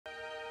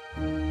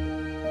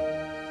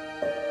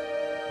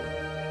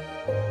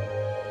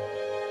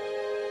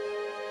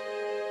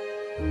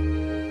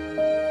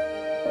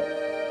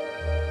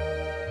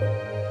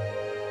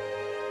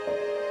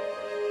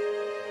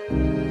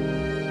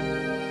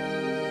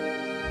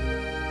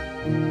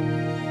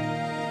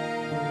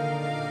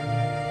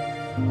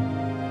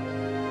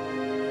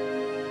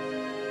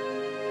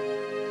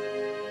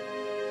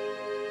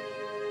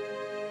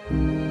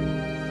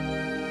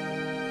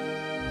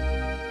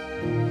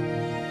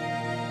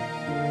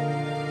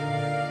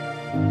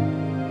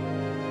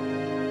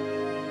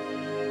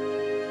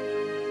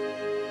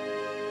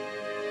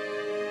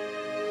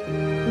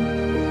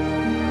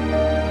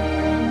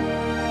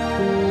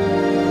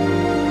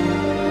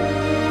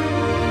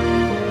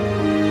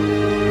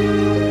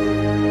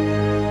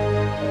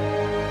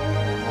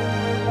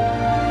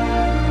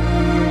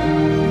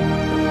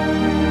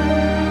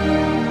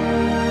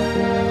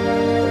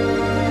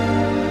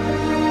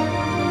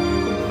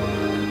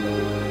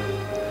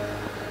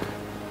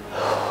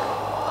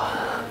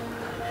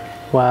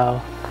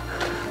Wow,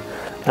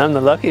 I'm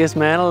the luckiest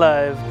man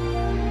alive.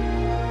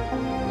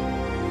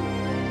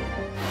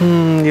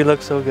 You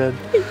look so good.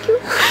 Thank you.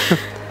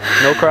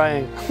 No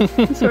crying.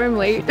 Sorry I'm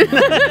late.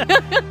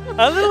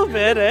 A little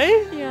bit,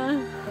 eh? Yeah.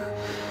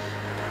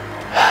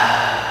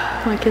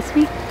 Want to kiss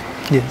me?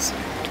 Yes.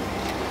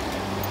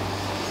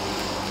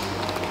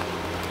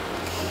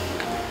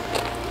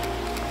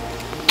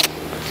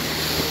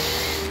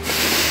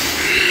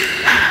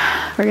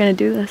 We're gonna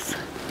do this.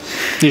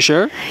 You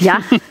sure?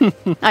 Yeah,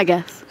 I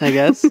guess. I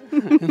guess.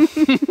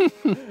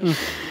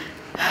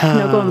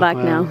 No going back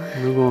now.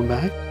 No going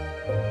back.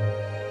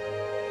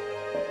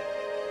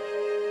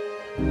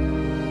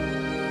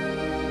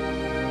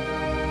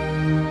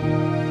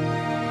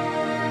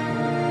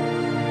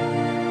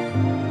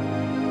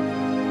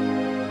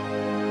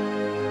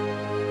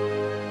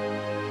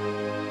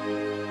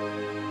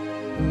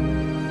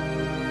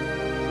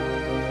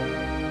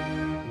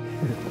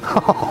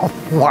 Oh,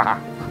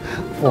 wow.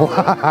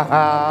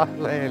 Wow,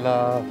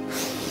 Layla.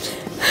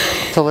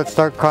 So let's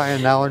start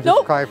crying now and just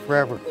Nope. cry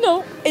forever.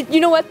 No, you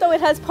know what though?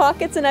 It has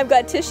pockets and I've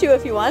got tissue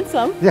if you want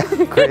some. Yeah,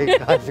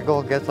 great. I should go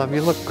and get some.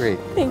 You look great.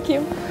 Thank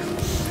you.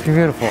 You're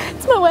beautiful.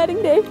 It's my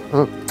wedding day.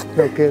 Oh,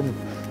 no kidding.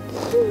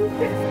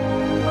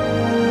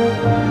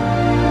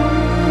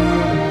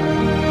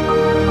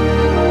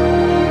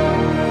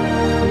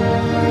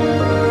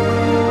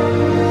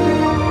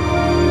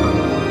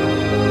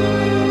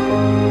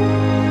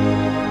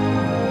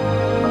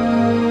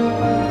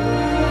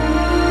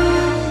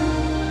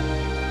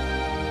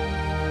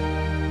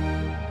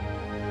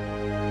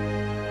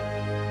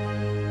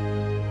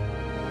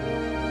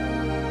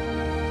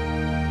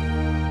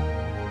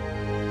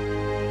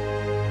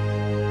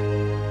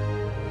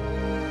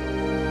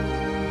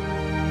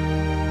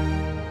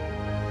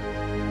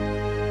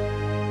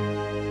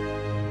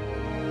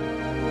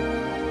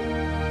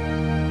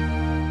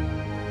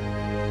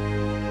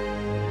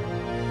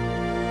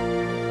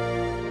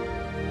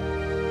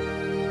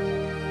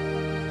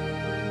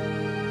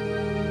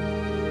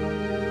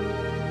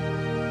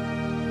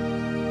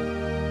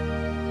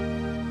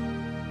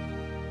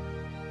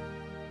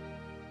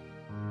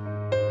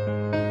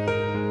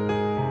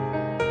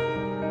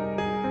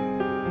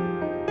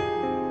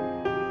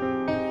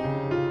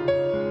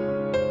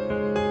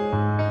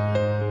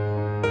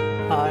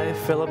 I,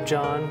 Philip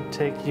John,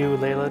 take you,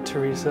 Layla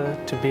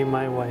Teresa, to be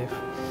my wife.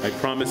 I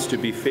promise to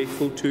be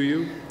faithful to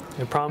you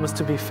I promise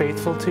to be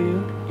faithful to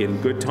you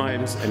in good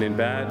times and in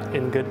bad,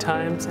 in good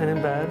times and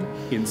in bad,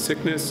 in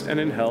sickness and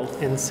in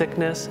health, in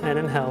sickness and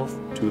in health,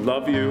 to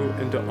love you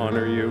and to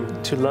honor you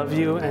to love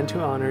you and to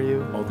honor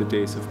you all the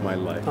days of my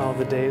life. all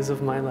the days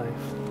of my life.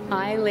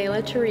 I,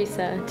 Layla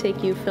Teresa,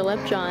 take you,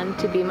 Philip John,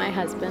 to be my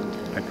husband.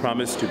 I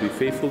promise to be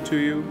faithful to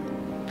you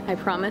I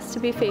promise to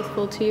be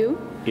faithful to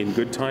you in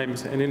good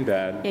times and in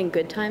bad, in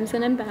good times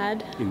and in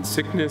bad, in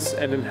sickness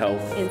and in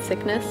health, in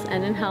sickness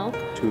and in health,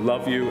 to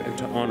love you and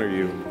to honor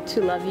you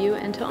to love you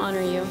and to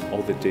honor you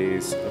all the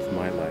days of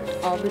my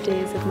life. all the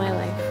days of my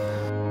life.